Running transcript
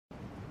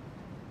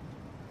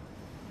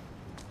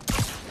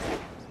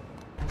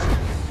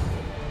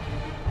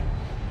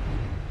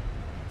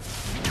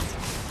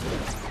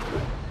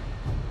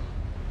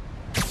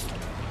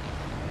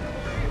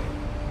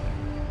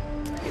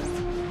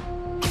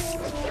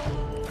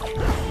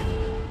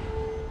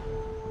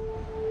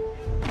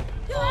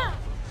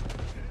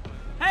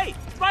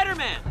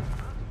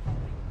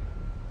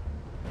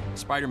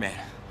Spider-Man,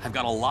 I've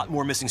got a lot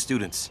more missing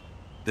students.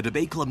 The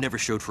debate club never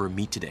showed for a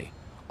meet today.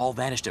 All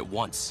vanished at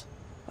once.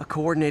 A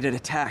coordinated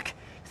attack.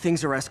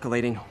 Things are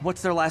escalating.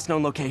 What's their last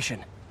known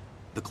location?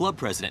 The club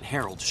president,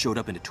 Harold, showed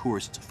up in a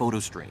tourist's photo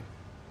stream.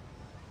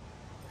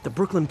 The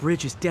Brooklyn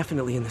Bridge is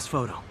definitely in this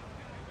photo.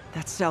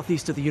 That's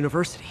southeast of the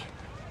university.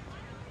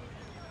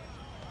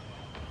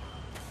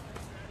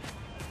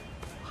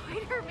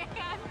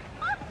 Spider-Man!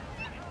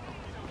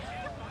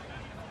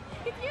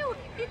 It's you!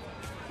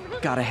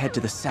 Gotta head to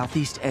the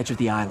southeast edge of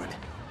the island.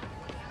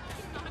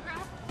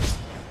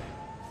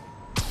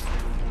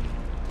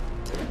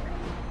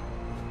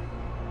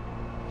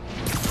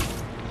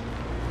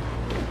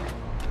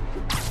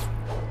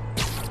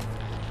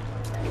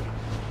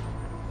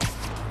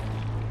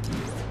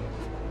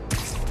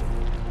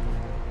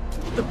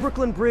 The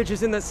Brooklyn Bridge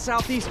is in the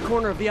southeast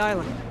corner of the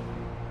island.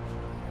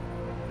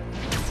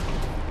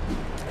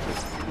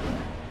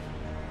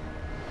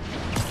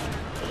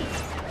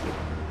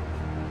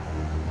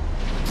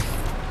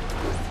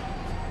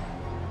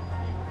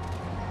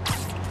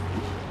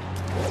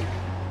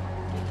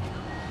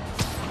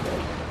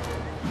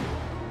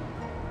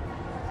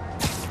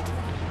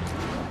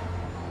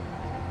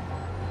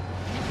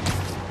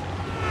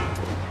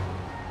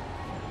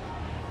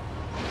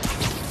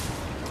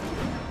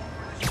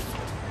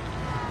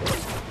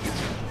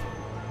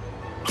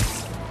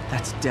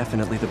 That's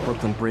definitely the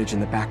Brooklyn Bridge in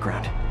the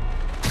background.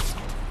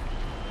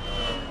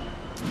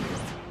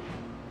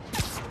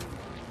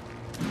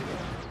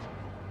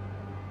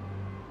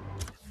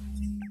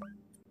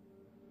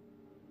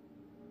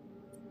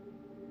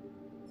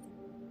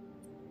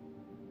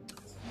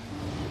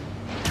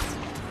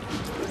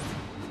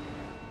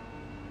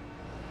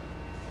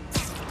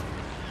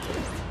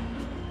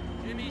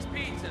 Jimmy's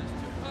Pizzas, 2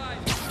 pies.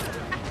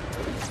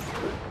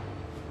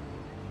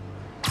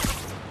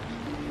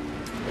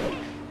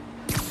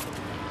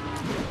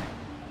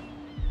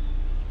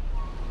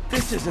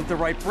 This isn't the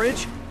right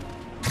bridge.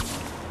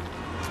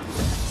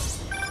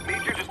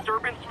 Major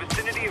disturbance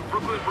vicinity of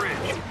Brooklyn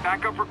Bridge.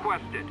 Backup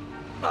requested.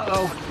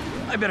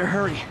 Uh-oh. I better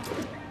hurry.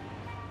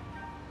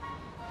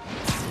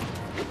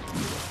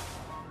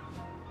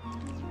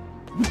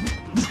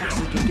 That's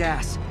leaking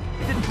gas.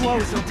 If it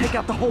blows, it'll take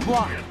out the whole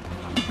block.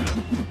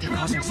 They're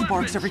causing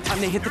sparks every time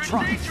they hit the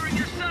truck.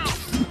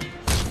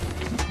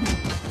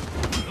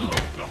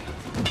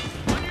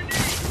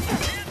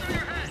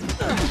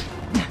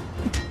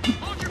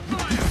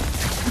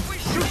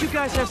 Don't you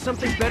guys have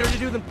something better to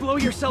do than blow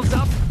yourselves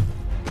up?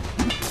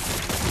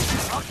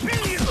 I'll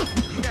kill you!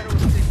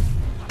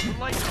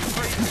 Light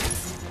free.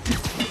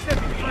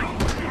 Set me free.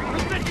 I'll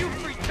set you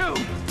free too.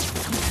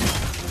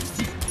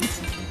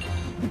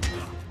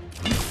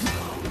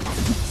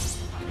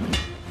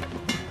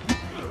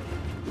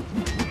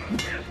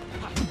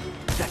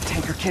 That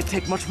tanker can't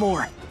take much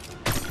more.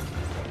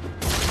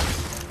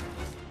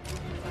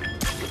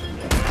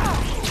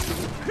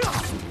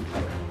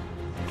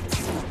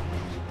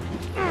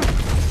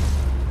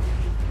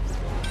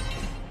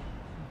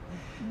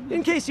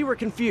 In case you were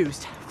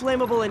confused,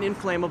 flammable and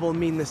inflammable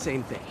mean the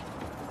same thing.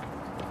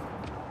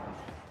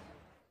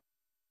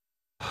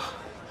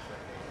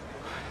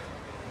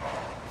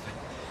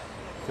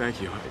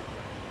 Thank you.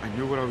 I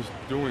knew what I was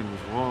doing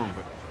was wrong,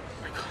 but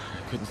I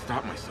couldn't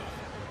stop myself.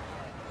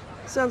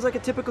 Sounds like a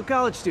typical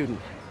college student.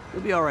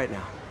 You'll be all right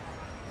now.